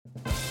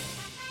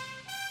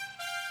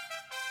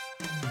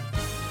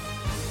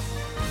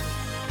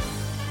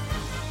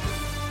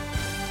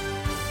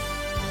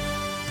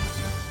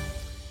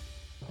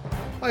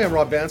Hi, I'm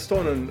Rob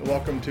Vanstone, and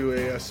welcome to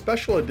a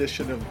special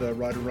edition of the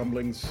Rider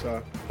Rumblings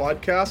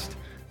podcast.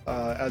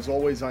 As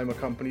always, I'm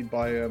accompanied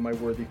by my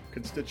worthy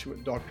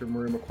constituent, Dr.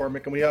 Murray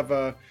McCormick, and we have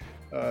a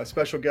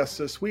special guest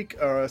this week.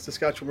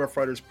 Saskatchewan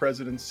Roughriders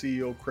President and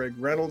CEO Craig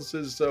Reynolds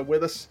is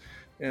with us,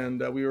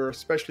 and we were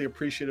especially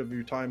appreciative of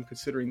your time,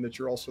 considering that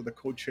you're also the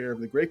co-chair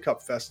of the Grey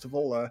Cup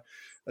Festival,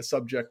 a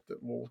subject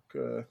that will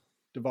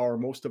devour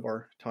most of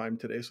our time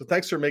today. So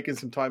thanks for making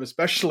some time,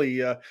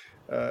 especially at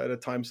a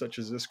time such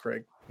as this,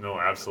 Craig. No,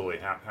 absolutely.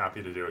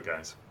 Happy to do it,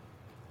 guys.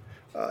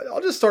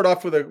 I'll just start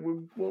off with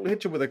we'll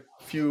hit you with a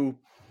few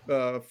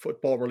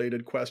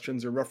football-related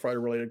questions or Rough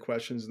Rider-related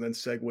questions, and then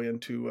segue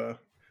into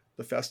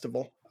the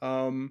festival.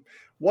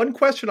 One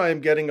question I am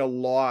getting a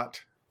lot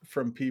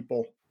from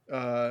people,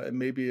 and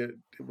maybe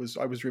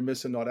I was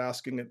remiss in not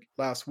asking it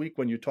last week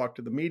when you talked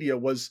to the media,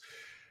 was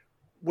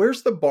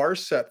where's the bar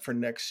set for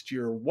next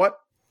year? What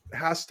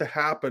has to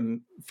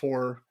happen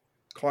for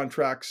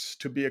contracts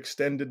to be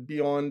extended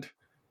beyond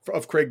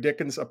of Craig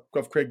Dickinson,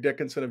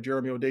 of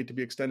Jeremy O'Day to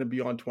be extended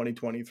beyond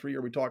 2023?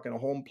 Are we talking a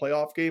home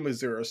playoff game? Is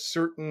there a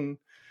certain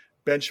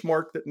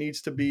benchmark that needs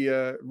to be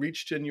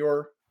reached in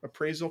your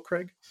appraisal,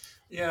 Craig?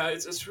 Yeah,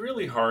 it's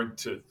really hard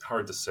to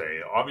say.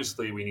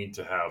 Obviously, we need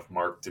to have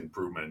marked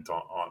improvement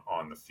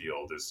on the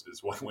field is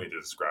one way to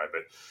describe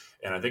it.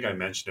 And I think I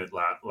mentioned it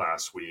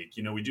last week.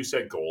 You know, we do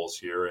set goals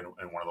here, and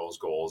one of those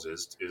goals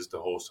is to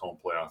host home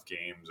playoff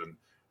games,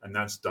 and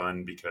that's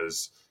done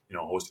because, you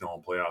know, hosting a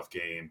home playoff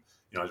game,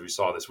 you know, as we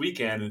saw this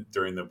weekend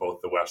during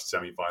both the West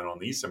semifinal and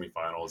the East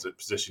semifinals, it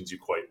positions you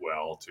quite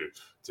well to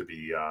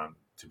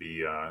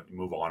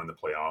move on in the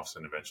playoffs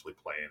and eventually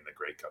play in the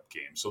Grey Cup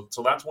game. So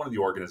that's one of the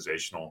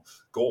organizational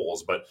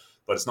goals, but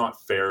it's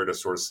not fair to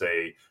sort of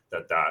say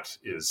that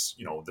is,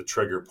 you know, the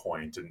trigger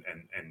point and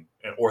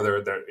or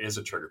there is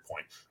a trigger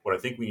point. What I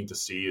think we need to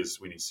see is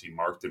we need to see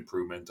marked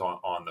improvement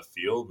on the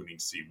field. We need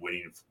to see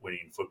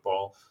winning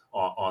football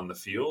on the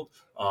field.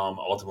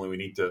 Ultimately, we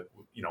need to,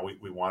 you know,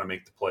 we want to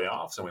make the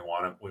playoffs, and we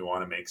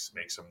want to make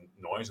some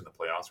noise in the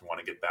playoffs. We want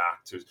to get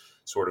back to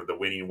sort of the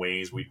winning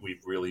ways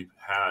we've really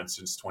had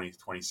since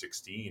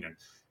 2016,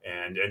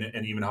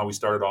 and even how we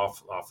started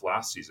off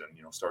last season.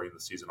 You know, starting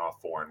the season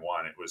off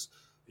 4-1, it was,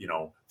 you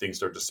know, things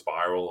started to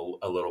spiral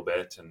a little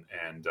bit,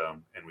 and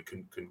we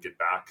couldn't get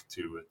back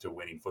to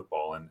winning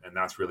football, and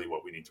that's really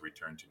what we need to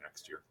return to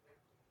next year.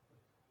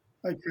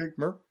 Hi, Craig.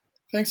 Murr.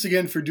 Thanks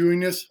again for doing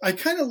this. I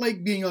kind of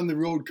like being on the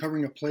road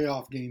covering a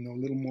playoff game, though,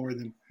 a little more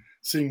than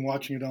sitting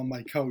watching it on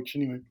my couch.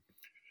 Anyway,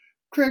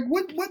 Craig,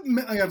 what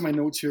I have my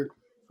notes here.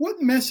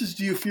 What message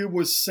do you feel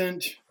was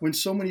sent when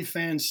so many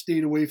fans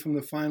stayed away from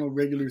the final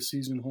regular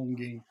season home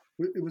game?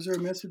 Was there a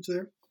message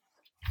there?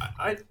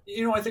 I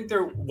think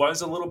there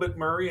was a little bit,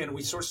 Murray, and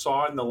we sort of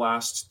saw it in the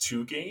last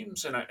two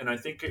games, and I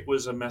think it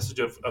was a message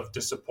of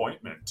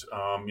disappointment.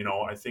 You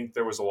know, I think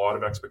there was a lot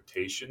of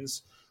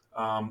expectations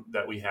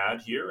that we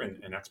had here,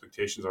 and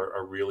expectations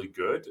are really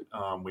good.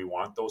 We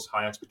want those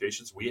high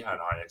expectations. We had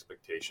high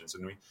expectations,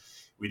 and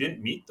we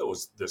didn't meet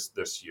those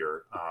this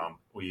year.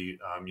 We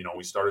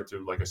started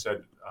to, like I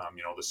said,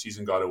 the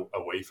season got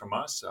away from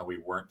us. We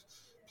weren't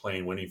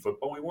playing winning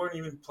football. We weren't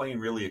even playing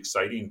really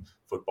exciting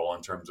football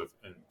in terms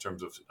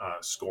of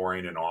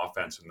scoring and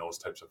offense and those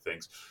types of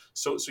things.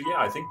 So yeah,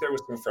 I think there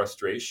was some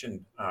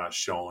frustration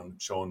shown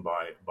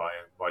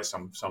by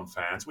some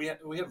fans. We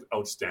have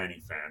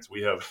outstanding fans.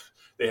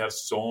 They have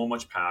so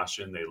much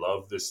passion. They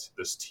love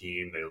this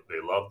team. They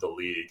love the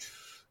league.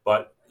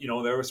 But, you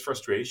know, there was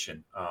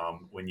frustration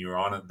when you're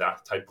on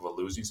that type of a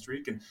losing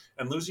streak and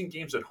losing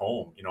games at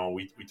home. You know,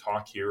 we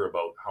talk here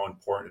about how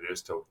important it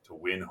is to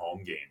win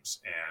home games.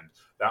 And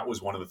that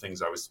was one of the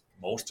things I was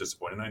most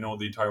disappointed. And I know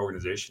the entire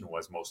organization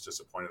was most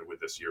disappointed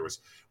with this year was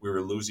we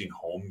were losing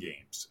home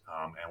games.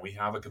 And we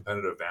have a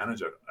competitive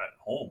advantage at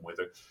home with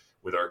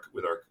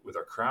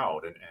our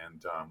crowd.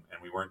 And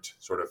we weren't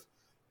sort of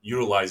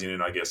utilizing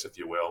it, I guess, if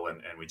you will.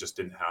 And we just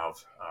didn't have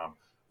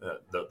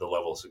the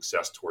level of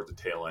success toward the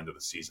tail end of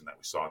the season that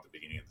we saw at the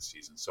beginning of the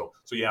season. So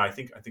yeah, I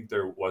think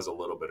there was a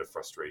little bit of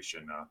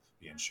frustration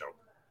being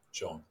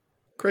shown.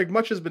 Craig,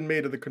 much has been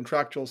made of the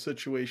contractual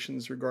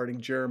situations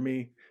regarding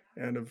Jeremy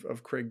and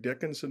of Craig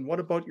Dickinson. What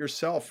about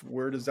yourself?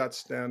 Where does that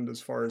stand as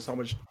far as how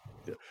much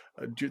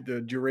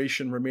the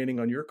duration remaining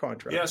on your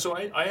contract? Yeah, so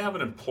I have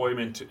an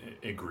employment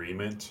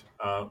agreement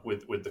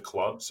with the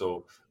club.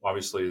 So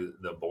obviously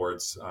the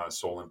board's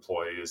sole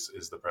employee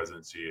is the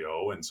president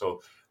CEO, and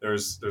so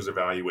there's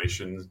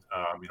evaluation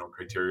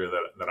criteria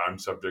that I'm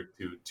subject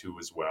to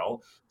as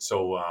well.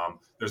 So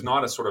there's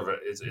not a sort of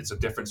it's a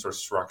different sort of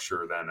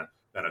structure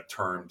than a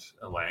termed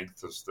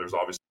length. There's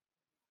obviously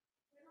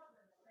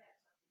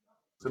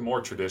it's a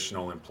more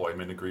traditional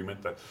employment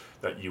agreement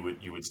that you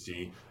would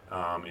see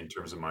in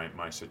terms of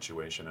my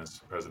situation as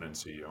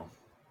president and CEO.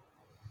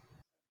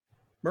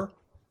 Murr?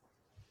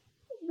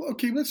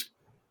 Okay, let's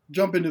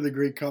jump into the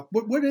Grey Cup.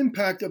 What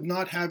impact of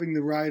not having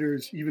the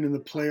Riders even in the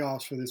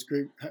playoffs for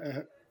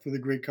the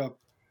Grey Cup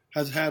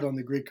has had on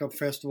the Grey Cup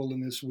Festival in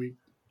this week?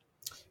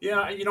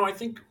 Yeah, I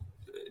think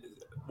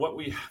what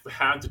we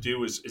had to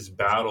do is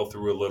battle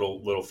through a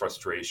little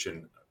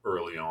frustration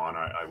early on,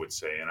 I would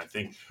say, and I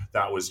think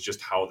that was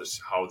just how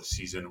the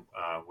season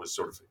was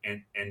sort of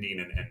ending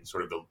and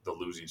sort of the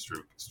losing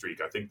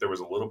streak. I think there was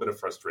a little bit of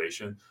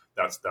frustration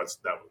that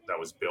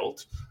was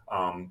built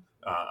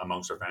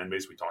amongst our fan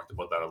base. We talked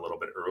about that a little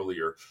bit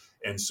earlier,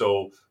 and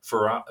so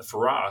for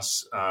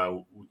us,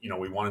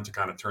 we wanted to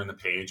kind of turn the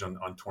page on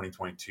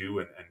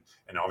 2022,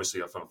 and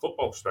obviously from a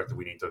football perspective,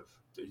 we need to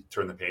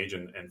turn the page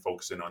and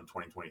focus in on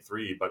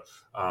 2023. But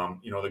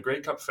the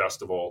Grey Cup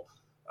Festival,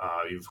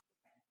 you've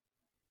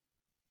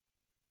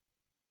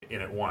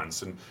in at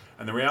once, and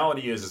the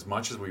reality is, as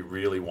much as we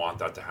really want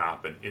that to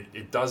happen,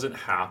 it doesn't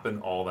happen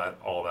all that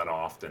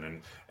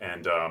often,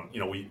 and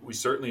we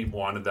certainly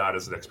wanted that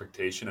as an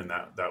expectation, and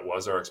that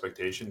was our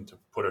expectation, to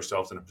put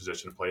ourselves in a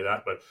position to play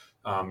that. But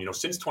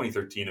since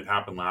 2013, it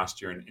happened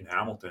last year in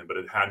Hamilton, but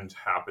it hadn't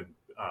happened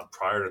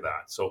prior to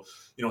that. So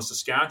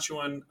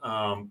Saskatchewan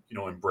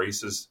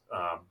embraces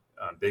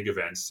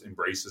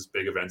embraces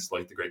big events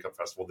like the Grey Cup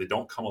Festival. They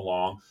don't come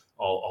along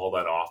all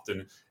that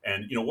often.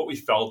 And, what we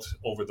felt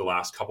over the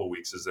last couple of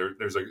weeks is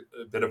there's a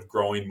bit of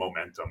growing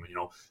momentum.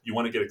 You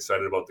want to get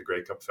excited about the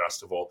Grey Cup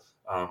Festival.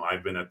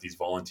 I've been at these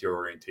volunteer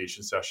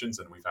orientation sessions,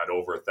 and we've had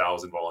over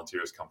 1,000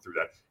 volunteers come through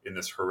that in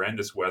this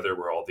horrendous weather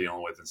we're all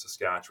dealing with in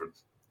Saskatchewan.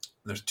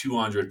 There's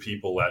 200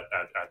 people at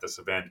this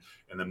event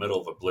in the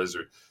middle of a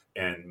blizzard.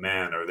 And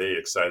man, are they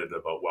excited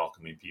about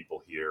welcoming people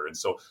here. And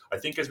so I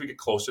think as we get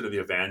closer to the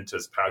event,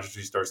 as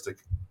pageantry starts to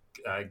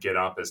get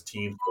up, as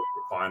teams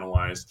get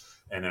finalized,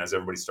 and as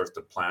everybody starts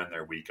to plan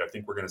their week, I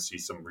think we're going to see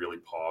some really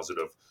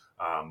positive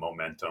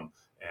momentum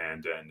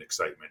and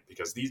excitement,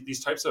 because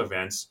these types of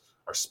events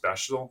are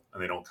special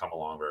and they don't come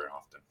along very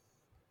often.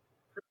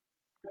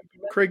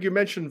 Craig, you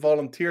mentioned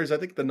volunteers. I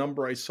think the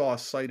number I saw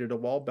cited a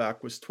while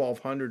back was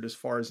 1,200 as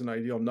far as an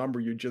ideal number.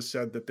 You just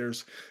said that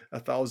there's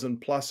 1,000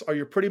 plus. Are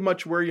you pretty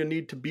much where you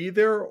need to be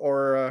there,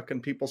 or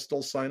can people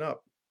still sign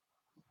up?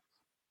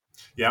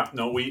 Yeah,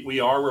 no, we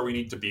are where we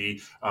need to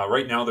be.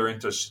 Right now, they're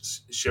into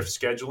shift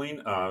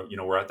scheduling.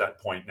 We're at that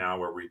point now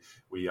where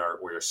we are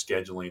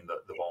scheduling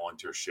the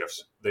volunteer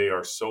shifts. They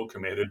are so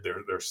committed.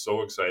 They're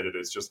so excited.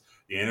 It's just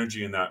the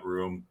energy in that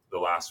room the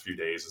last few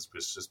days has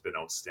just been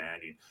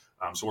outstanding.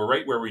 So we're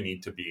right where we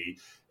need to be.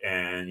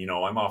 And,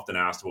 I'm often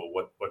asked about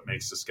what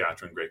makes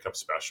Saskatchewan Grey Cup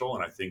special.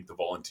 And I think the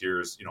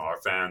volunteers, our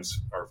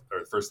fans are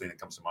the first thing that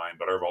comes to mind,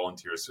 but our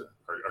volunteers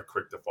are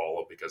quick to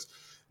follow, because,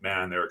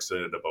 man, they're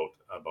excited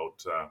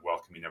about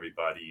welcoming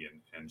everybody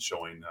and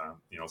showing,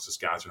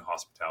 Saskatchewan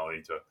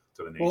hospitality to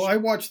the nation. Well, I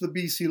watched the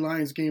BC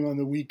Lions game on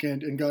the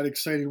weekend and got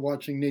excited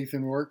watching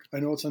Nathan Rourke. I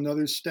know it's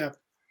another step,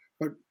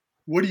 but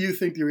what do you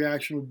think the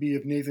reaction would be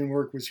if Nathan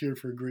Rourke was here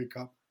for a Grey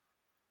Cup?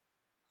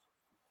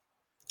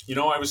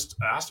 I was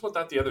asked about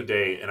that the other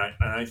day, and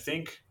I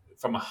think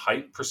from a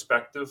hype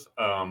perspective,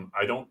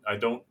 I don't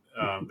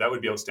that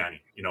would be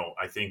outstanding.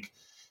 I think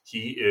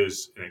he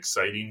is an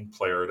exciting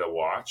player to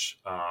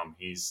watch.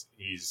 He's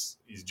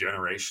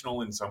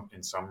generational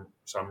in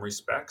some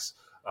respects.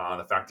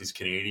 The fact he's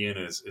Canadian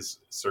is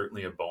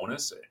certainly a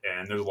bonus,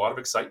 and there's a lot of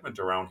excitement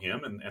around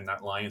him and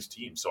that Lions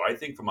team. So I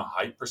think from a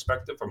hype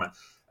perspective, from a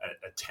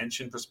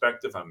attention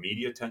perspective, a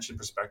media attention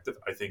perspective,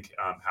 I think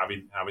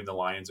having the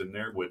Lions in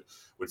there would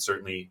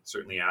certainly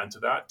add to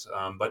that.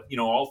 But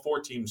all four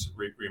teams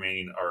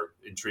remaining are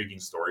intriguing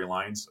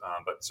storylines.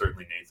 But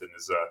certainly Nathan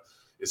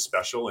is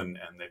special, and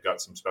they've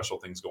got some special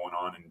things going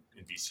on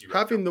in BC. Right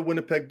Having now. The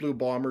Winnipeg Blue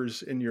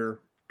Bombers in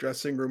your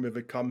dressing room, if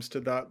it comes to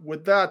that,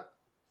 would that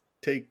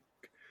take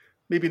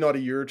maybe not a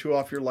year or two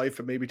off your life,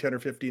 but maybe 10 or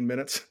 15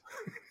 minutes?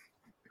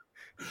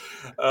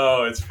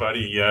 Oh, it's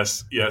funny.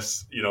 Yes.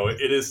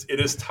 It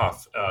is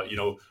tough.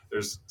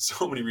 There's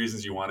so many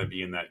reasons you want to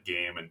be in that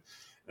game. And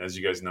as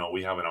you guys know,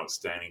 we have an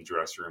outstanding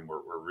dressing room.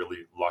 We're really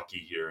lucky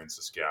here in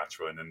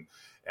Saskatchewan.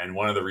 And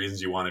one of the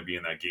reasons you want to be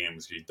in that game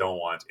is you don't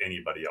want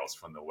anybody else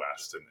from the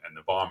West, and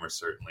the Bombers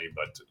certainly,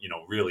 but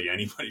really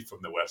anybody from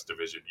the West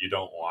Division, you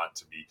don't want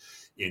to be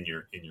in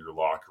your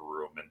locker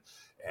room.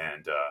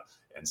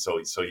 And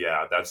so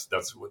yeah, that's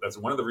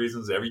one of the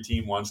reasons every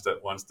team wants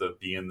to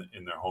be in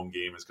their home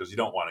game, is because you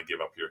don't want to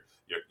give up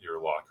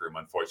your locker room.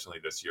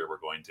 Unfortunately, this year we're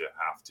going to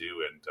have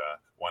to, and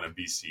one of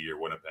BC or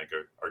Winnipeg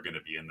are going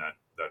to be in that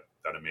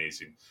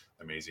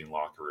amazing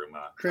locker room.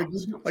 Craig,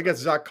 I guess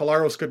Zach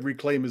Collaros could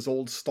reclaim his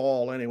old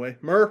stall anyway.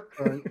 Murr?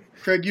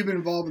 Craig, you've been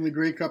involved in the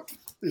Grey Cup,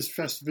 this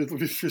festival,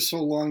 for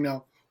so long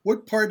now.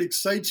 What part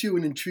excites you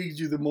and intrigues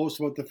you the most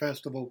about the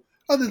festival,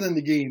 other than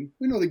the game?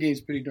 We know the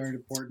game's pretty darn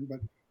important, but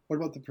what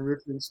about the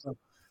peripheral stuff?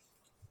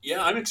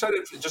 Yeah, I'm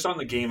excited just on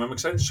the game. I'm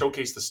excited to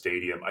showcase the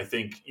stadium. I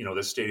think,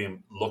 this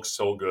stadium looks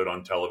so good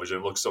on television.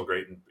 It looks so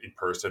great in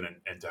person,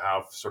 and to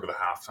have sort of a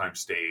halftime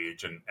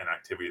stage and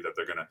activity that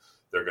they're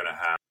gonna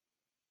have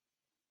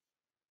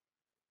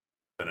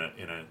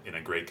in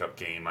a Grey Cup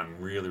game. I'm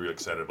really, really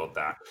excited about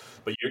that.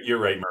 But you're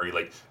right, Murray.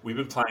 Like, we've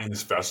been planning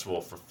this festival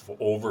for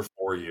over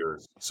 4 4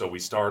 years. So we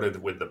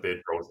started with the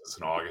bid process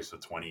in August of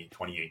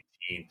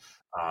 2018,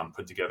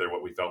 put together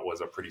what we felt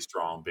was a pretty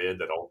strong bid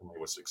that ultimately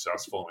was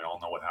successful. And we all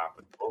know what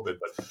happened with COVID.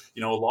 But,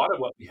 a lot of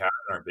what we had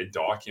in our bid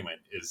document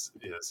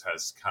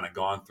has kind of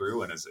gone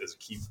through and is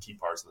key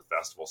parts of the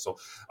festival. So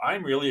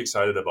I'm really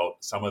excited about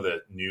some of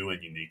the new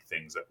and unique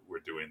things that we're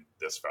doing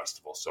this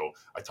festival. So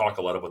I talk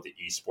a lot about the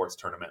esports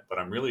tournament, but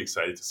I'm really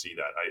excited to see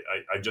that.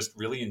 I'm just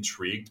really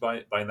intrigued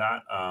by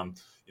that.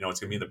 It's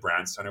going to be in the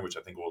Brand Center, which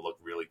I think will look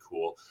really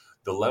cool.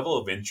 The level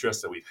of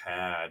interest that we've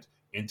had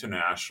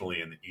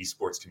internationally in the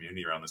esports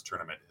community around this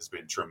tournament has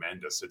been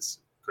tremendous. It's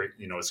great.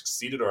 It's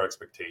exceeded our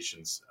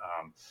expectations,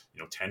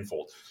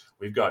 tenfold.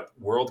 We've got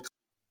world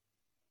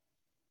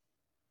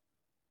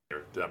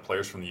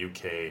players from the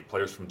UK,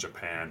 players from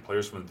Japan,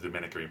 players from the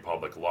Dominican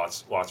Republic,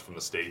 lots from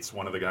the States.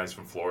 One of the guys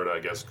from Florida, I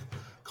guess,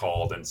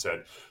 called and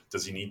said,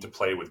 "Does he need to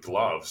play with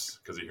gloves?"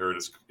 Because he heard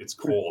it's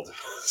cold.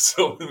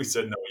 So we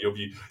said, "No,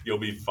 you'll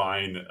be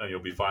fine. You'll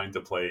be fine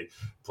to play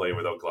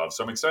without gloves."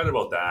 So I'm excited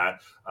about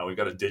that. We've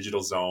got a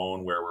digital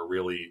zone where we're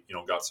really,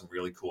 got some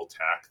really cool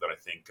tech that I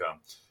think,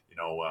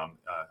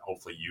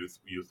 hopefully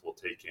youth will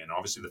take in.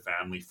 Obviously, the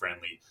family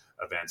friendly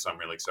events I'm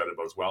really excited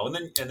about as well.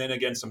 And then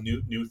again, some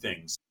new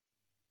things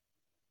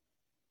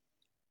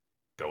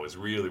is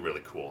really,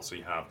 really cool. So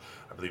you have,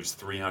 I believe it's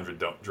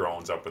 300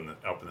 drones up in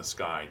the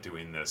sky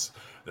doing this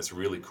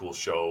really cool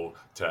show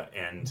to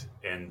end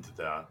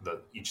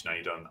the each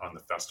night on the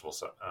festival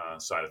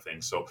side of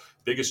things. So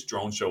biggest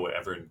drone show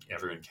ever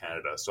in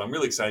Canada. So I'm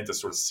really excited to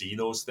sort of see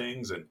those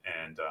things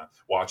and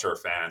watch our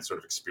fans sort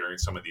of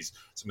experience some of these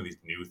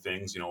new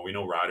things. We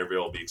know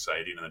Riderville will be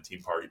exciting, and the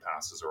team party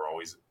passes are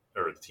always,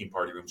 or the team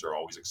party rooms are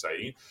always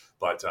exciting,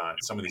 but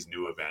some of these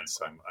new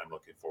events I'm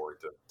looking forward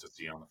to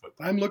see on the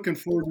football. I'm looking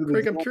forward to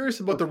Craig, I'm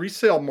curious about the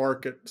resale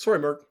market. Sorry,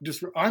 Mark.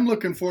 I'm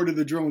looking forward to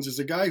the drones. As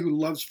a guy who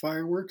loves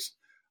fireworks,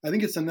 I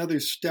think it's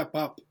another step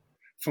up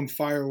from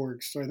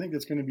fireworks. So I think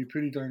it's going to be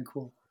pretty darn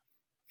cool.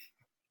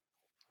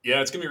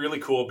 Yeah, it's going to be really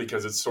cool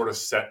because it's sort of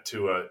set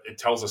to it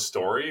tells a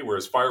story,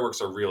 whereas fireworks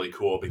are really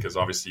cool because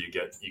obviously you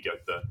get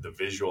the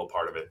visual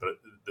part of it. But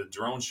the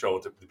drone show,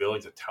 the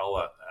ability to tell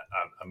a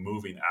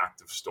moving,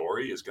 active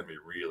story is going to be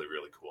really,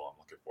 really cool. I'm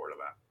looking forward to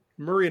that.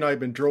 Murray and I have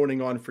been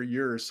droning on for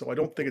years, so I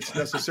don't think it's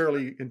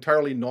necessarily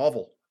entirely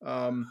novel.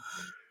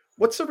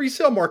 What's the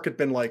resale market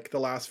been like the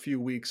last few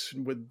weeks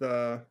with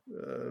the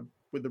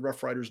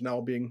Rough Riders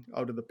now being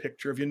out of the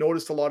picture? Have you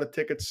noticed a lot of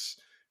tickets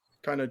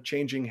kind of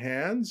changing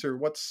hands, or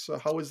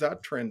how is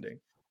that trending?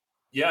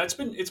 Yeah, it's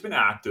been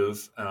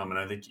active, and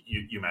I think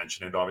you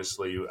mentioned it.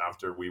 Obviously,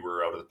 after we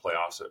were out of the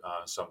playoffs,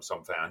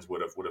 some fans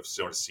would have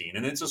sort of seen,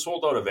 and it's a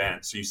sold out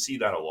event, so you see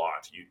that a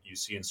lot. You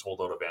see in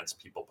sold out events,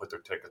 people put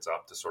their tickets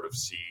up to sort of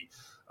see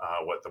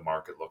what the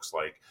market looks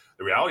like.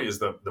 The reality is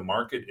the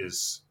market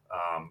is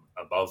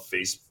above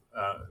face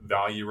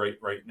value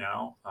right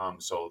now,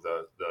 so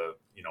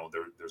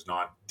there's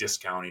not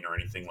discounting or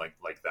anything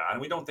like that,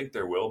 and we don't think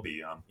there will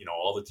be.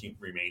 All the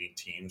remaining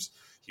teams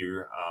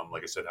here,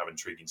 like I said, have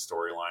intriguing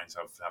storylines,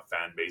 have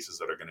fan bases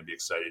that are going to be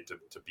excited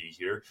to be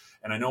here.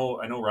 And I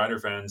know Rider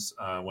fans,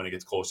 when it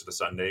gets closer to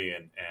Sunday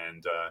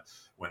and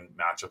when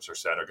matchups are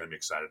set, are going to be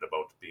excited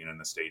about being in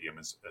the stadium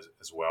as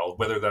well,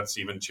 whether that's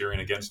even cheering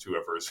against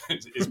whoever is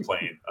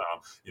playing.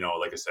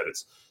 Like I said,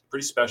 it's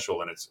pretty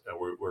special, and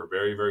we're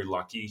very, very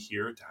lucky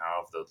here to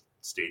have the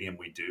stadium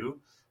we do.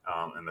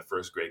 And the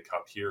first Grey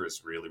Cup here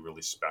is really,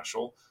 really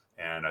special.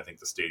 And I think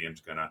the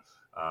stadium's going to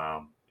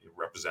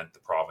represent the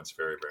province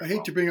very, very well. I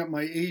hate to bring up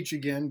my age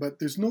again, but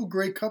there's no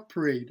Grey Cup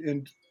parade.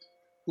 And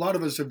a lot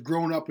of us have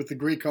grown up with the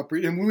Grey Cup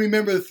parade. And we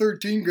remember the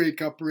 13 Grey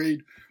Cup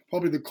parade,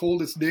 probably the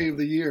coldest day of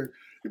the year.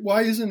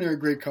 Why isn't there a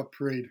Grey Cup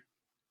parade?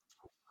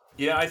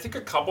 Yeah, I think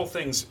a couple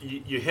things.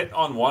 You hit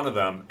on one of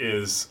them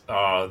is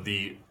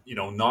the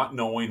not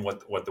knowing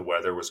what the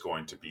weather was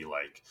going to be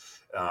like.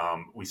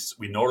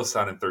 We noticed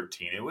that in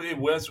 13. It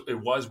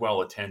was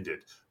well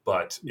attended,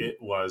 but it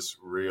was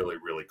really,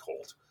 really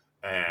cold.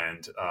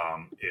 And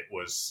it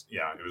was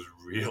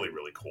really,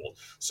 really cold.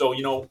 So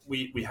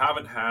we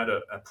haven't had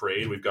a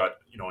parade. We've got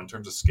in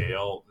terms of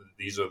scale,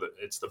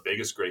 it's the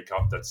biggest Grey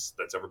Cup that's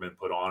ever been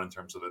put on in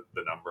terms of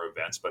the number of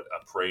events. But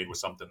a parade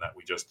was something that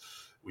we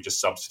just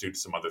substituted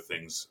some other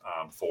things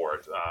for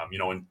it.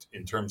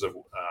 In terms of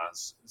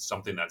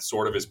something that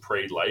sort of is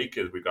parade-like,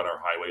 is we've got our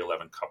Highway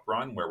 11 Cup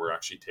Run, where we're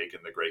actually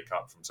taking the Grey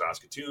Cup from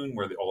Saskatoon,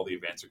 where all the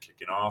events are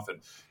kicking off,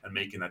 and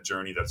making that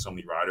journey that so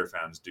many Rider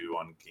fans do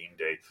on game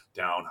day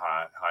down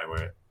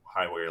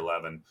Highway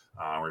 11.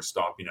 We're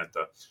stopping at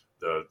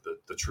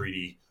the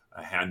treaty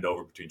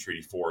handover between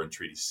Treaty 4 and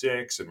Treaty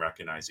 6 and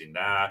recognizing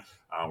that.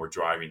 We're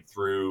driving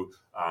through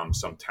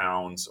some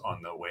towns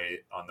on the way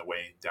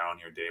down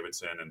here,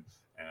 Davidson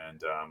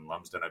and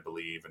Lumsden, I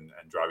believe, and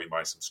driving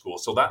by some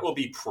schools. So that will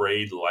be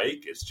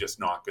parade-like. It's just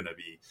not going to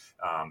be,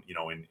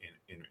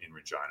 in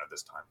Regina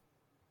this time.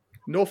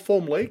 No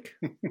foam lake?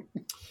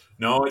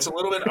 No, it's a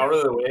little bit out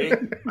of the way.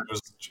 I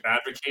was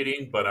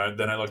advocating, but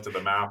then I looked at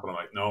the map and I'm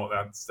like, no,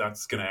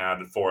 that's going to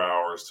add 4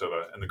 hours to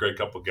and the Grey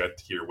Cup will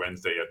get here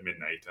Wednesday at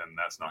midnight, and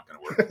that's not going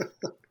to work.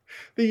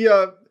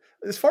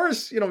 As far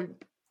as,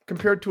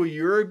 compared to a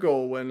year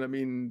ago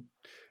when,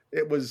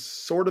 it was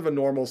sort of a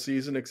normal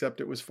season, except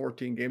it was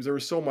 14 games. There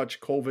was so much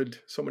COVID,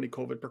 so many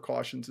COVID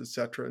precautions, et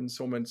cetera, and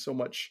so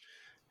much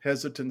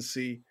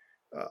hesitancy.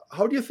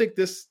 How do you think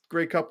this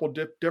Grey Cup will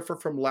differ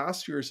from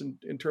last year's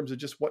in terms of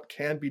just what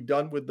can be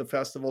done with the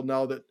festival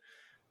now that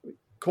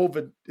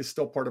COVID is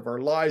still part of our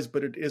lives,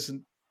 but it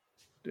isn't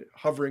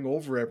hovering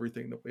over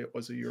everything the way it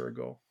was a year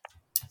ago?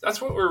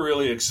 That's what we're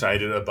really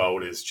excited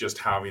about, is just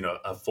having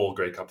a full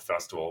Grey Cup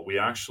festival. We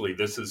actually,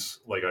 this is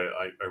like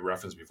I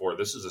referenced before,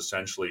 this is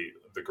essentially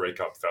the Grey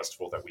Cup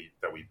festival that we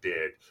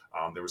did.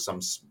 There were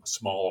some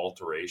small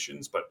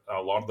alterations, but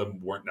a lot of them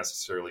weren't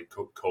necessarily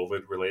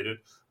COVID related.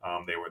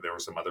 There were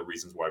some other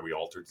reasons why we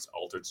altered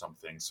some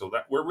things. So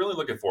that we're really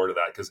looking forward to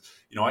that, because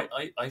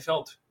I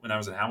felt when I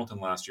was in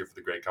Hamilton last year for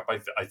the Grey Cup,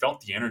 I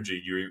felt the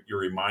energy. You're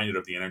reminded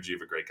of the energy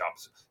of a Grey Cup.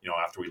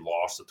 After we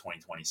lost the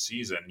 2020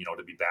 season,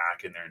 to be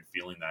back in there and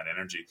feeling that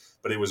energy.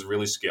 But it was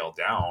really scaled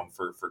down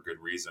for good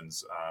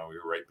reasons. We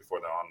were right before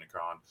the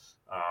Omicron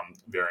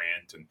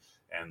variant,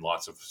 and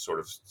lots of sort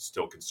of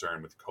still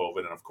concern with COVID.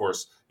 And of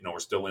course, we're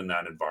still in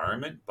that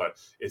environment, but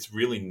it's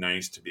really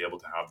nice to be able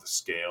to have the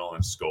scale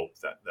and scope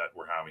that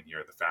we're having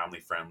here, the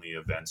family-friendly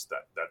events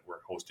that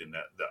we're hosting,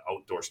 the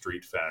outdoor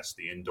street fest,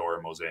 the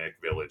indoor mosaic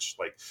village.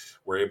 Like,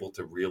 we're able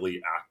to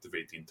really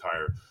activate the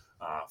entire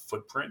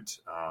footprint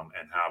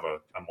and have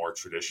a more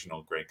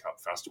traditional Grey Cup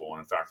festival.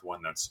 And in fact,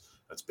 one that's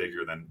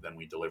bigger than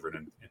we delivered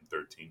in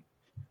 13.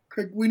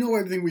 Craig, we know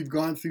everything we've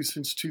gone through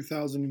since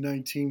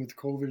 2019 with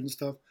COVID and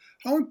stuff.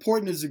 How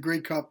important is the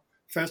Grey Cup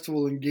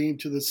festival and game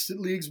to the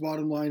league's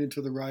bottom line and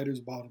to the riders'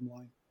 bottom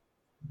line?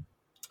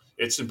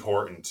 It's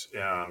important.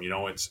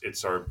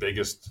 It's our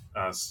biggest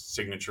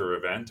signature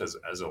event as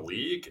a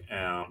league.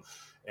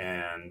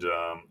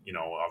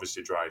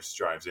 Obviously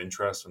drives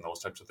interest and those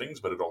types of things,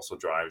 but it also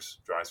drives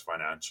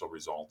financial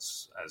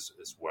results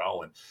as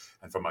well.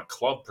 And from a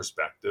club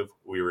perspective,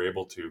 we were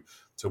able to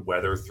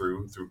weather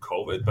through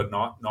COVID, but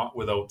not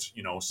without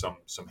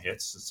some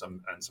hits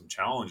and some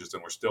challenges.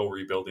 And we're still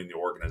rebuilding the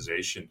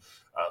organization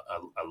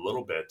a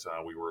little bit.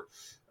 I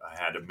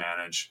had to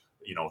manage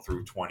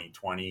through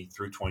 2020,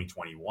 through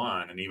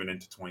 2021, and even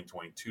into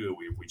 2022,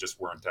 we just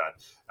weren't at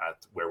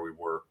where we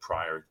were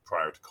prior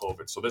to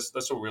COVID. So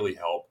this will really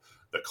help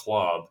the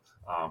club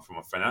from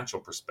a financial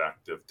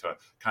perspective to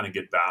kind of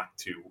get back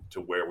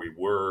to where we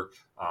were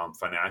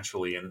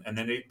financially, and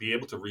then be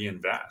able to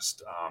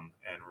reinvest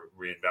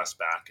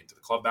back into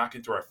the club, back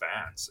into our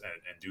fans,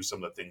 and do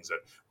some of the things that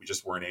we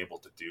just weren't able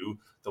to do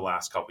the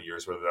last couple of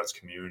years, whether that's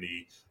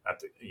community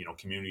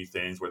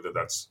things, whether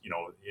that's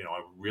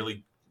I'm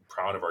really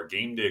proud of our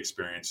game day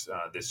experience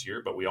this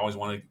year, but we always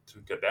wanted to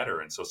get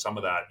better. And so some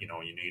of that, you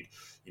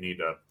need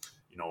a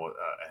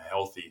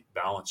healthy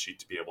balance sheet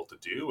to be able to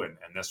do. And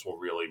this will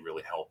really,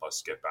 really help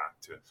us get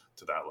back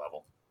to that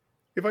level.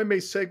 If I may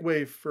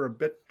segue for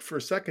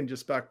a second,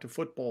 just back to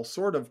football,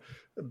 sort of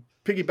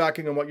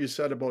piggybacking on what you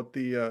said about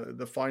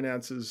the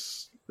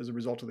finances as a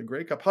result of the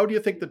Grey Cup. How do you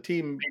think the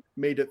team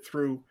made it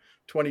through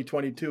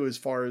 2022 as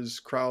far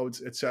as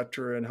crowds, et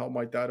cetera, and how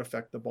might that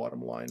affect the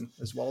bottom line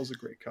as well as the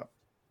Grey Cup?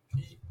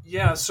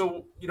 Yeah,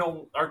 so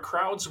our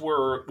crowds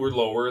were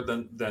lower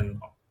than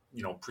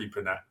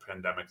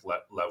pre-pandemic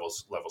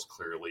levels.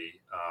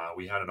 Clearly,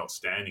 we had an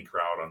outstanding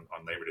crowd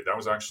on Labor Day. That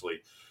was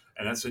actually,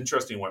 and that's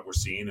interesting what we're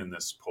seeing in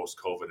this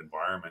post-COVID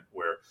environment,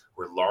 where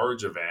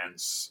large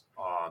events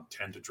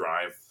tend to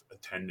drive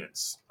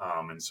attendance,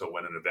 and so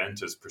when an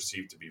event is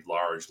perceived to be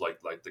large,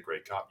 like the Grey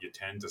Cup, you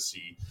tend to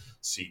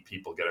see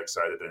people get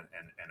excited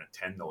and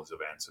attend those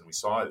events. And we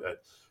saw it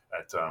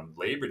at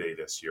Labor Day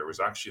this year. It was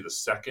actually the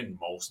second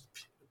most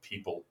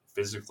people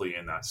physically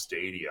in that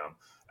stadium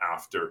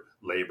after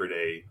Labor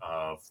Day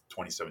of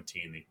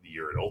 2017, the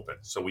year it opened.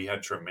 So we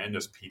had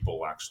tremendous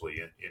people actually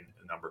in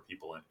a number of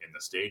people in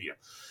the stadium.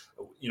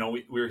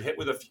 We were hit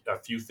with a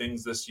few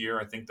things this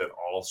year, I think, that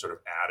all sort of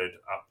added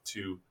up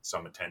to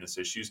some attendance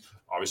issues.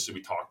 Obviously,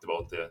 we talked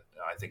about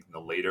I think in the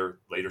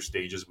later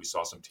stages, we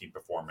saw some team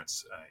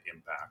performance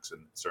impacts,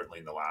 and certainly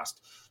in the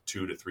last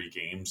 2 to 3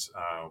 games,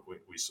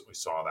 we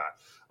saw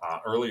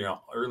that. Early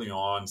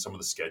on, some of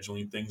the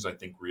scheduling things, I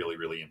think, really,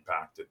 really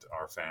impacted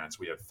our fans.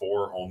 We had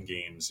 4 home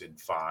games in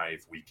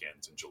 5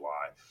 weekends in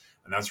July,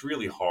 and that's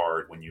really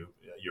hard when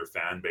your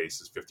fan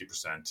base is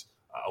 50%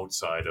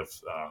 outside of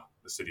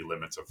the city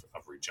limits of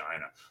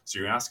Regina. So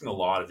you're asking a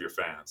lot of your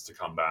fans to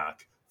come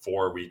back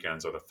 4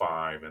 weekends out of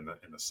 5 in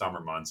the summer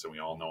months, and we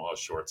all know how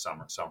short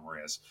summer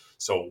is.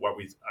 So what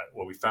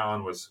we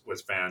found was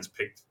fans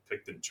picked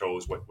and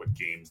chose what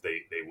games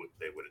they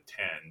would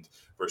attend,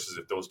 versus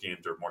if those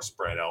games are more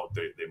spread out,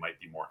 they might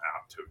be more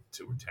apt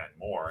to attend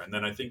more. And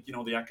then I think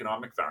the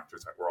economic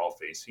factors that we're all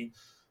facing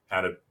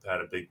had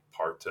a big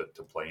part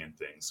to play in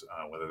things,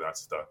 whether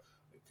that's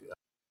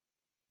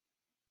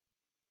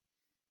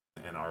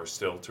and are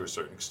still to a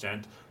certain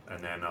extent,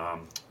 and then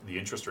the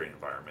interest rate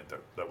environment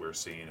that we're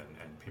seeing,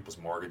 and people's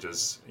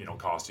mortgages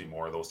costing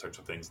more, those types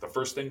of things. The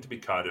first thing to be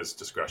cut is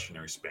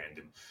discretionary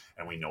spend,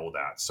 and we know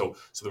that. So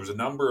there was a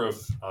number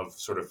of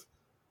sort of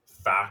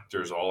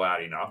factors all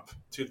adding up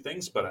to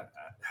things. But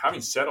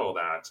having said all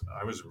that,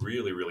 I was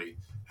really, really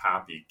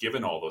happy,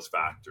 given all those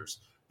factors,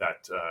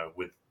 that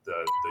with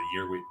the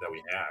year that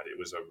we had, it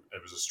was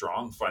a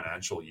strong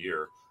financial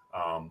year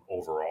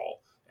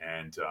overall.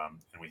 And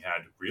we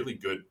had really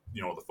good,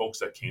 the folks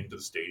that came to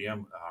the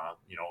stadium,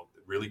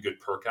 really good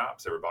per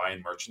caps. They were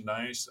buying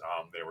merchandise.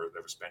 They were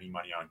spending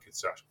money on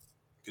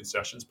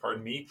concessions,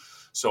 pardon me.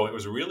 So it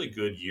was a really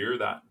good year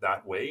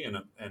that way. And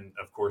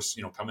of course,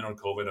 coming out of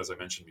COVID, as I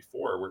mentioned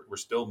before, we're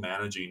still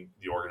managing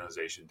the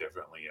organization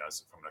differently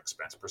as from an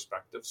expense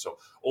perspective. So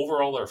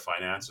overall, our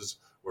finances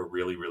were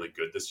really, really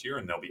good this year,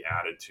 and they'll be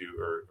added to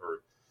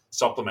or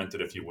supplemented,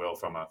 if you will,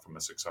 from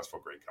a successful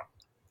Grey Cup.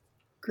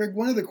 Craig,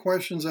 one of the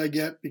questions I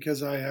get,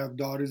 because I have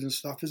daughters and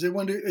stuff, is they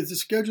wonder, is the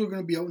schedule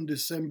going to be out in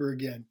December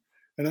again?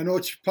 And I know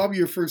it's probably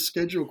your first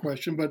schedule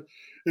question, but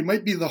it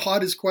might be the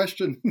hottest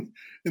question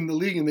in the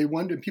league, and they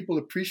wonder, people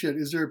appreciate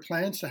it. Is there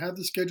plans to have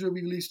the schedule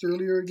released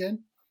earlier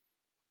again?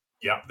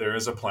 Yeah, there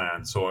is a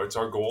plan. So it's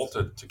our goal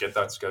to get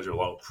that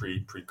schedule out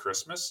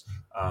pre-Christmas,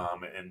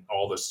 and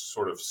all the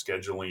sort of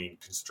scheduling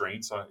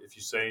constraints, if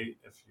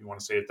you want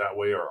to say it that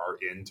way, are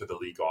into the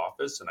league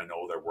office. And I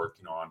know they're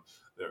working on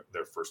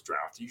their first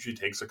draft. It usually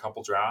takes a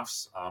couple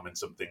drafts, and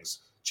some things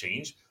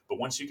change. But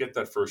once you get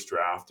that first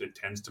draft, it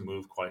tends to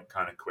move quite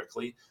kind of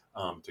quickly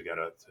to get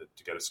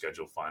a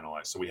schedule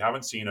finalized. So we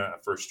haven't seen a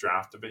first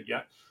draft of it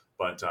yet.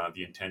 But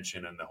the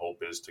intention and the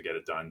hope is to get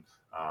it done,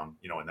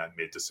 in that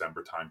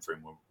mid-December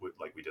timeframe,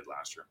 like we did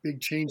last year.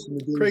 Big change in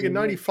the Craig, in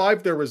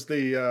 '95, there was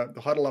the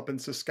Huddle Up in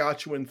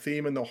Saskatchewan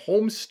theme, and the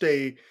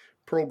homestay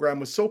program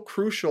was so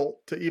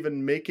crucial to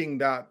even making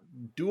that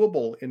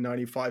doable in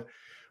 '95.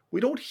 We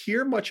don't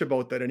hear much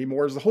about that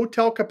anymore. Is the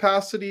hotel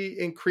capacity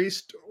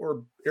increased,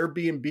 or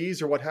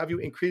Airbnbs or what have you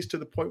increased to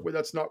the point where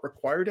that's not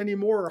required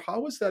anymore? Or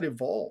how has that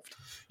evolved?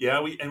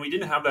 Yeah, we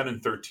didn't have that in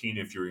 13,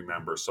 if you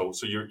remember. So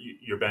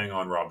you're bang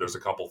on, Rob. There's a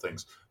couple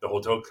things. The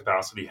hotel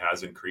capacity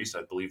has increased.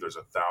 I believe there's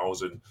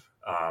 1,000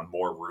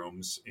 more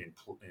rooms in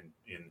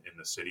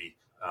the city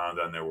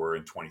than there were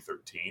in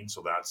 2013.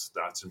 So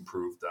that's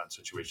improved. That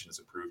situation has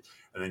improved.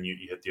 And then you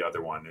hit the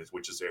other one,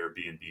 which is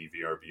Airbnb,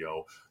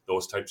 VRBO.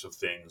 Those types of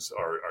things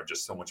are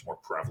just so much more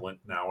prevalent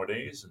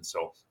nowadays. And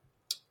so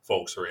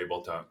folks are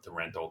able to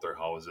rent out their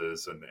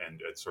houses and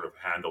sort of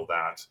handle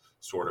that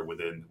sort of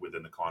within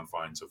the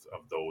confines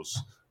of those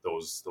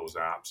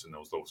apps and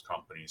those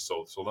companies.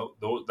 So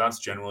that's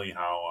generally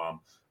how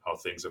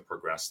things have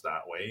progressed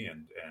that way.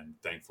 And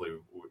thankfully,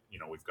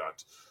 we've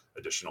got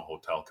additional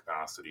hotel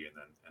capacity and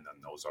then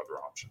those other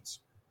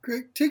options.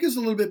 Greg, take us a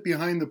little bit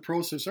behind the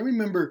process. I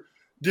remember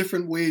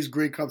different ways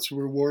Grey Cups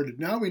were awarded.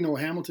 Now we know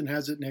Hamilton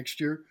has it next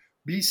year.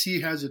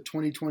 BC has it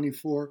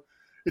 2024.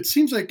 It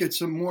seems like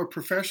it's a more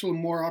professional,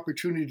 more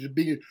opportunity to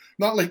be,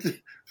 not like the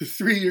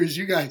 3 years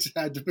you guys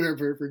had to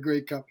prepare for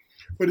Grey Cup,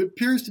 but it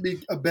appears to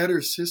be a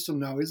better system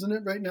now, isn't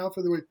it, right now,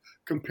 for the way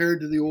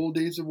compared to the old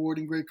days of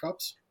awarding Grey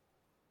Cups?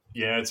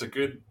 Yeah, it's a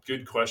good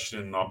question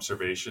and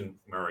observation,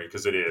 Murray,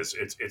 because it is.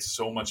 It's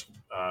so much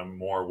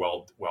more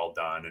well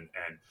done,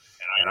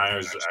 and I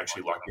was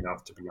actually lucky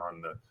enough to be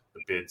on the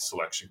bid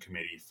selection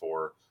committee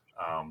for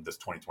this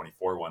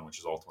 2024 one, which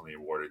is ultimately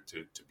awarded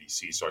to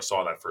BC. So I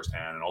saw that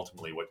firsthand, and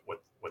ultimately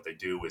what they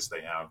do is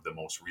they have the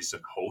most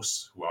recent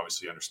hosts who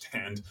obviously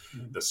understand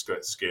the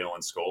scale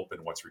and scope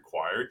and what's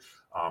required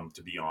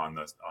to be on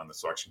the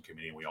selection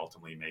committee, and we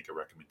ultimately make a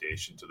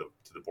recommendation to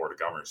the board of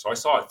governors. So I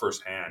saw it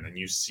firsthand, and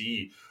you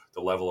see the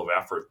level of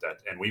effort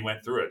and we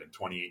went through it in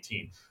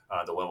 2018,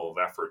 the level of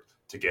effort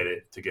to get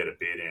a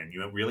bid in.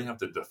 You really have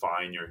to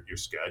define your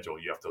schedule.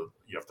 You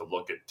have to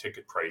look at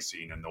ticket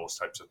pricing and those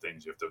types of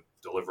things. You have to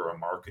deliver a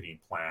marketing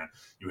plan.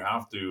 You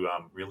have to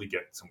really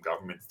get some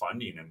government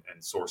funding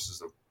and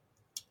sources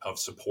of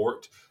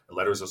support,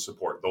 letters of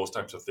support, those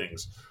types of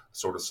things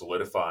sort of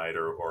solidified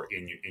or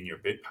in your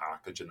bid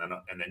package, and then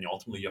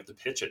ultimately you have to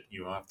pitch it.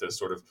 You have to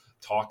sort of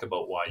talk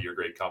about why your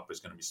Grey Cup is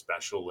going to be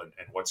special and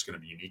what's going to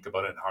be unique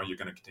about it, and how you're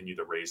going to continue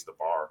to raise the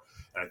bar.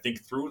 And I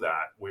think through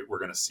that we're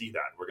going to see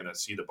that. We're going to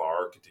see the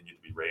bar continue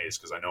to be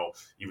raised, because I know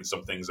even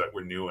some things that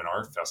were new in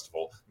our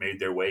festival made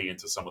their way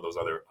into some of those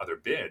other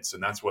bids,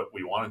 and that's what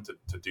we wanted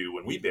to do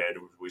when we bid.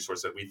 We sort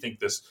of said we think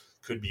this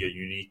could be a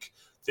unique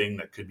thing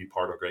that could be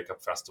part of Grey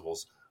Cup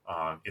festivals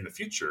in the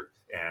future.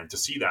 And to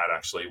see that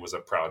actually was a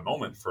proud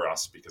moment for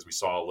us, because we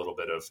saw a little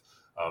bit of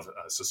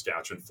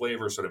Saskatchewan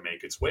flavor sort of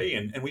make its way.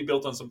 And we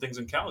built on some things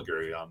in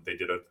Calgary. They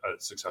did a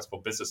successful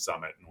business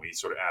summit, and we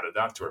sort of added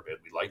that to our bid.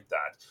 We liked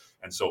that.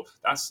 And so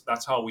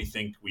that's how we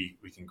think we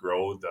can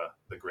grow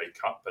the Grey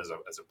Cup as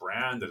a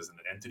brand, as an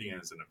entity,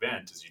 and as an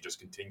event, is you just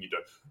continue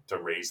to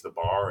raise the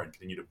bar and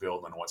continue to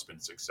build on what's been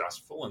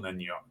successful. And then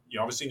you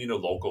obviously need a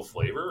local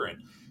flavor, and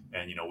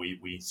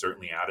we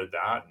certainly added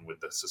that, and with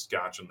the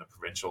Saskatchewan, the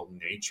provincial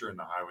nature, and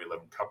the Highway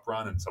 11 Cup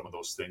Run, and some of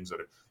those things that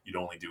you'd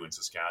only do in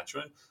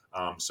Saskatchewan.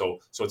 So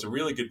it's a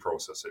really good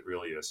process. It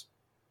really is.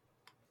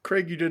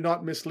 Craig, you did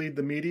not mislead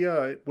the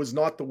media. It was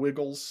not the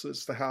Wiggles.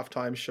 It's the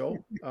halftime show.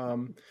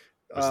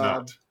 It's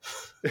not.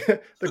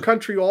 The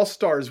Country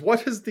All-Stars.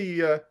 What is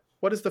the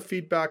what has the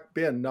feedback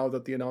been now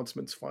that the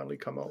announcements finally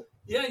come out?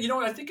 Yeah,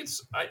 I think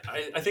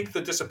I think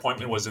the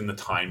disappointment was in the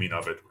timing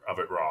of it,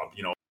 Rob.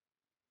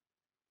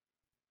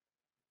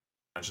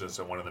 Mentioned this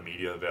in one of the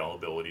media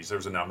availabilities.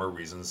 There's a number of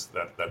reasons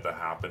that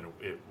happened,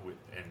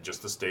 and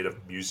just the state of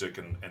music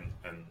and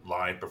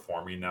live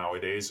performing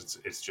nowadays.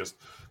 It's just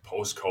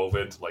post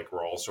COVID, like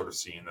we're all sort of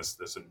seeing this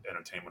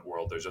entertainment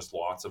world. There's just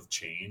lots of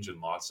change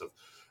and lots of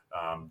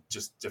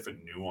just different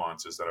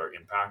nuances that are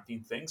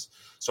impacting things.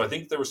 So I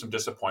think there was some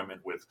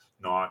disappointment with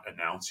not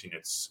announcing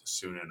it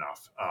soon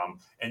enough.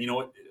 And you know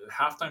what?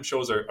 Halftime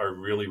shows are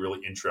really, really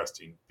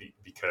interesting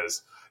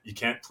because you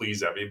can't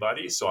please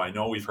everybody. So I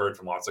know we've heard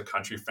from lots of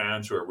country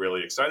fans who are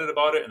really excited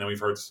about it. And then we've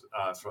heard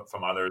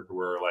from others who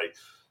are like,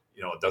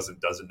 it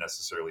doesn't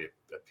necessarily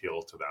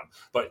appeal to them.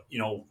 But,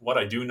 what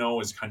I do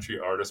know is country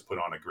artists put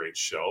on a great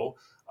show.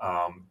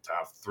 To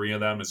have three of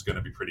them is going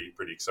to be pretty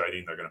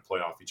exciting. They're going to play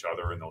off each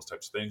other and those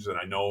types of things. And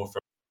I know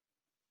from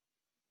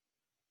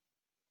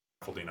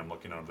scaffolding, I'm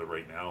looking at it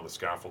right now, the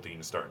scaffolding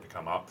is starting to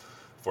come up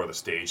for the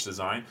stage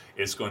design.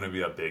 It's going to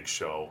be a big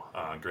show.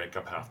 Grey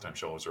Cup halftime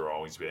shows are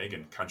always big,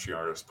 and country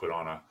artists put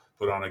on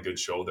a good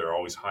show. They're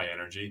always high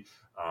energy,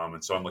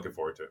 and so I'm looking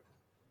forward to it.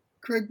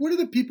 Craig, what are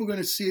the people going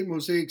to see at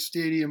Mosaic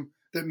Stadium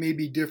that may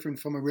be different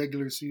from a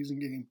regular season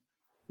game?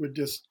 Would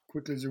just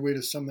quickly as a way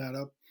to sum that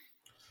up.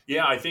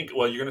 Yeah, I think,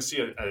 you're going to see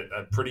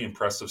a pretty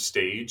impressive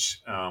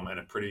stage and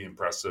a pretty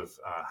impressive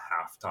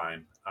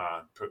halftime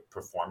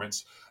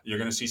performance. You're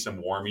going to see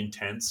some warming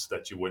tents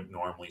that you wouldn't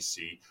normally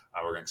see.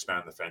 We're going to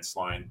expand the fence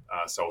line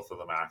south of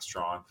the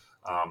Maxtron.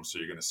 So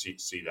you're going to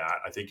see that.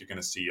 I think you're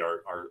going to see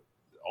our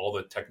all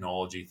the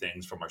technology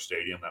things from our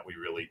stadium that we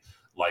really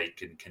like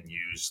and can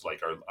use,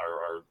 like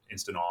our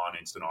instant on,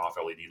 instant off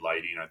LED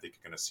lighting. I think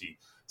you're going to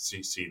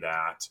see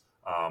that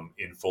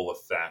in full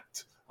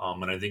effect.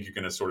 And I think you're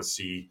going to sort of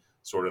see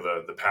sort of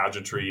the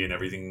pageantry and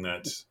everything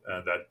that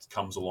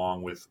comes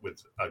along with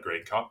a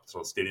Grey Cup. So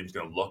the stadium's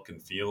going to look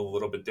and feel a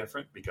little bit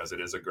different because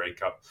it is a Grey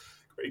Cup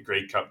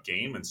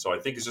game. And so I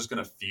think it's just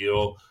going to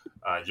feel,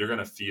 you're going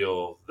to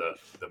feel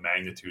the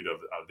magnitude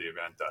of the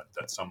event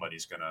that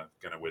somebody's going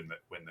to win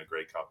the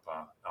Grey Cup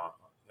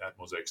at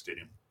Mosaic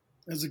Stadium.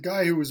 As a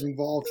guy who was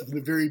involved from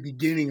the very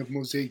beginning of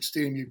Mosaic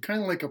Stadium, you're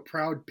kind of like a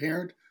proud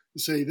parent to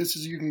say, this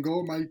is, you can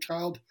go, my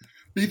child,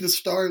 be the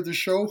star of the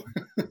show.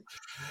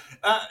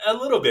 A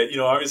little bit,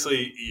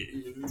 obviously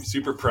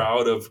super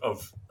proud of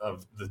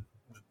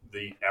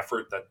the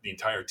effort that the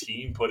entire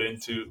team put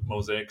into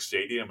Mosaic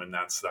Stadium, and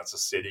that's a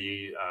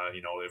city.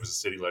 It was a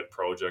city-led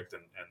project,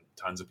 and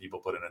tons of people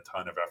put in a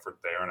ton of effort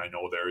there, and I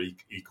know they're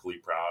equally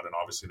proud. And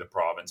obviously, the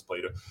province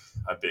played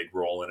a big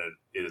role in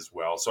it as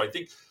well. So I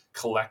think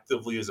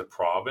collectively as a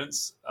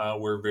province,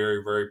 we're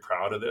very, very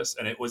proud of this,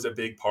 and it was a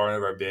big part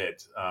of our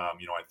bid.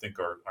 I think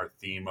our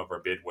theme of our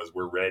bid was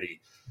 "We're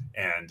ready,"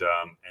 and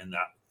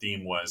that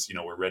theme was,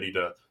 we're ready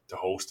to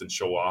host and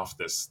show off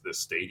this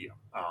stadium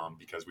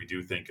because we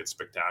do think it's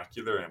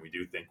spectacular, and we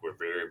do think we're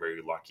very,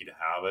 very lucky to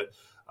have it.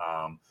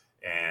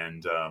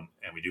 And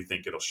we do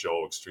think it'll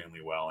show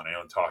extremely well. And I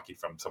know, talking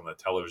from some of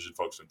the television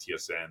folks from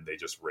TSN, they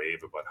just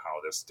rave about how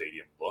this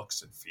stadium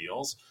looks and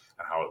feels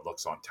and how it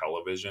looks on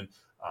television.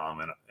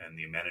 And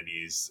the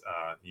amenities,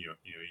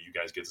 you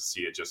guys get to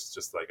see it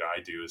just like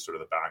I do, sort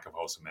of the back of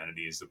house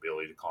amenities, the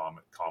ability to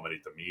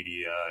accommodate the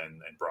media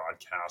and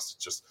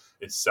broadcast.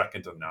 It's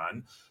second to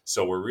none.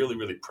 So we're really,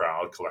 really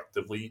proud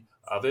collectively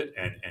of it.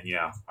 And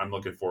yeah, I'm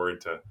looking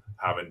forward to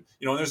having,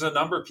 there's a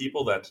number of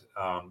people that,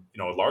 a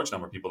large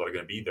number of people that are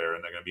going to be there,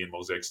 and they're going to be in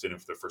Mosaic Stadium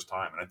for the first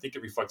time. And I think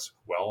it reflects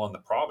well on the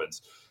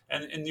province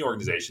and in the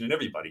organization and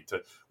everybody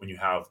when you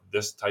have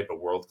this type of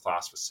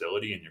world-class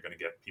facility, and you're going to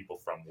get people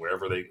from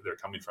wherever they're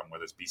coming from,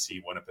 whether it's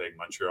BC, Winnipeg,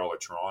 Montreal, or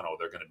Toronto,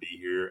 they're going to be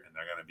here, and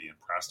they're going to be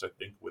impressed, I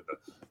think, with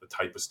the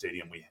type of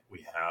stadium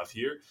we have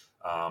here.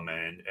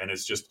 And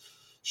it's just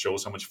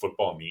shows how much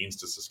football means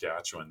to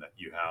Saskatchewan, that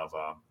you have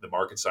the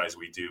market size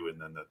we do,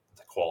 and then the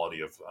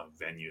quality of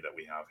venue that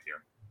we have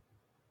here.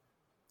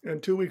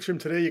 And 2 weeks from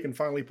today, you can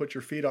finally put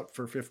your feet up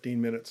for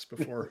 15 minutes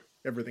before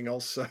everything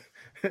else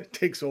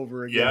takes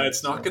over again. Yeah,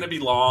 it's not going to be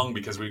long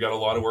because we've got a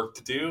lot of work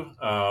to do.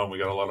 We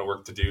got a lot of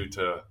work to do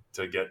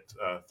to get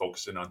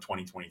focusing on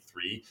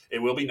 2023. It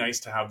will be nice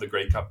to have the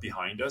Grey Cup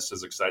behind us.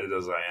 As excited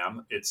as I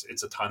am,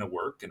 it's a ton of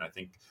work, and I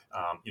think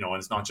and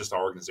it's not just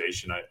our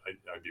organization.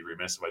 I'd be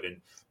remiss if I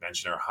didn't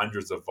mention our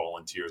hundreds of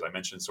volunteers. I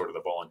mentioned sort of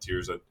the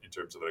volunteers in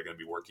terms of they're going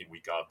to be working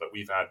week out, but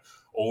we've had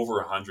over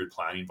 100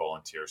 planning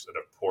volunteers that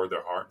have poured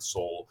their heart and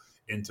soul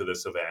into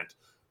this event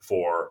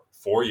for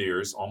 4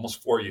 years,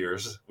 almost 4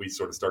 years. We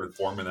sort of started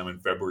forming them in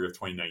February of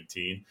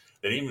 2019.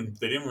 They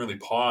didn't really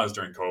pause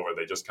during COVID.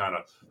 They just kind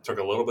of took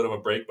a little bit of a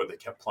break, but they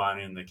kept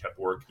planning and they kept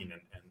working.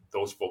 And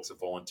those folks have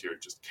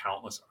volunteered just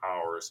countless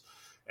hours.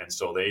 And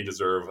so they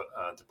deserve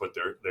to put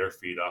their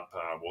feet up.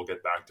 We'll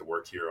get back to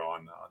work here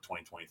on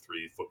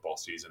 2023 football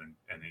season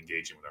and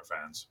engaging with our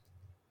fans.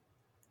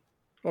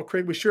 Well,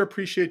 Craig, we sure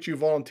appreciate you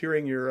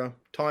volunteering your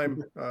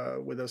time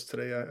with us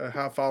today. A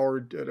half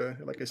hour,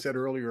 like I said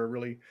earlier, a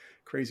really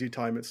crazy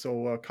time. It's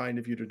so kind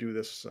of you to do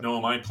this. No,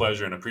 my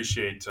pleasure, and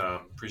appreciate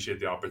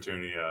the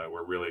opportunity.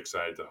 We're really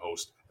excited to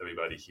host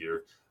everybody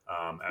here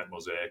at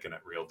Mosaic and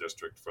at Real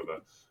District for the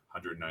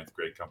 109th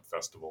Grey Cup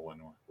Festival,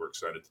 and we're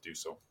excited to do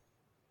so.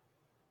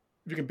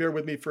 If you can bear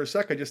with me for a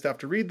sec, I just have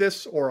to read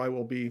this or I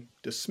will be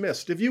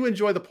dismissed. If you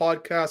enjoy the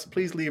podcast,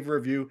 please leave a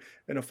review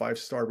and a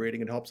 5-star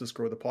rating. It helps us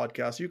grow the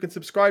podcast. You can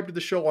subscribe to the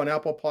show on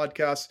Apple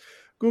Podcasts,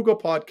 Google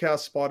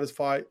Podcasts,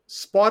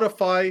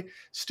 Spotify,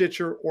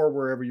 Stitcher, or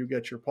wherever you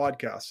get your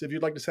podcasts. If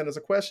you'd like to send us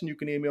a question, you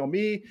can email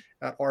me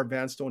at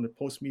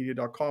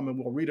rvanstone@postmedia.com and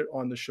we'll read it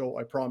on the show,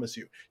 I promise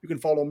you. You can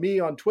follow me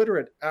on Twitter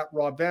at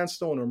Rob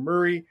Vanstone or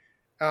Murray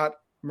at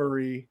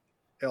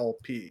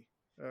MurrayLP.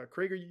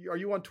 Craig, are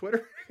you on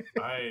Twitter?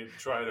 I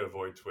try to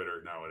avoid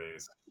Twitter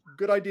nowadays.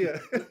 Good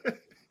idea.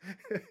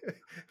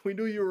 We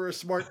knew you were a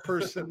smart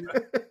person.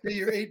 Pay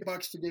your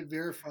 $8 to get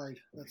verified.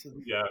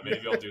 Yeah,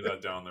 maybe I'll do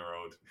that down the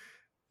road.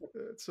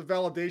 It's a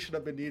validation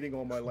I've been needing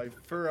all my life.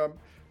 For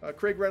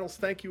Craig Reynolds,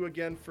 thank you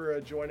again for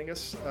joining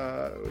us.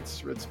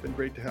 It's been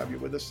great to have you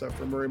with us.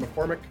 For Murray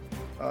McCormick,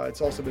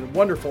 it's also been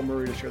wonderful,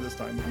 Murray, to share this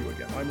time with you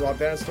again. I'm Rob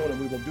Vanstone, and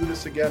we will do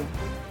this again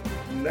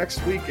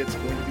next week. It's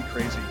going to be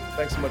crazy.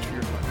 Thanks so much for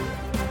your time.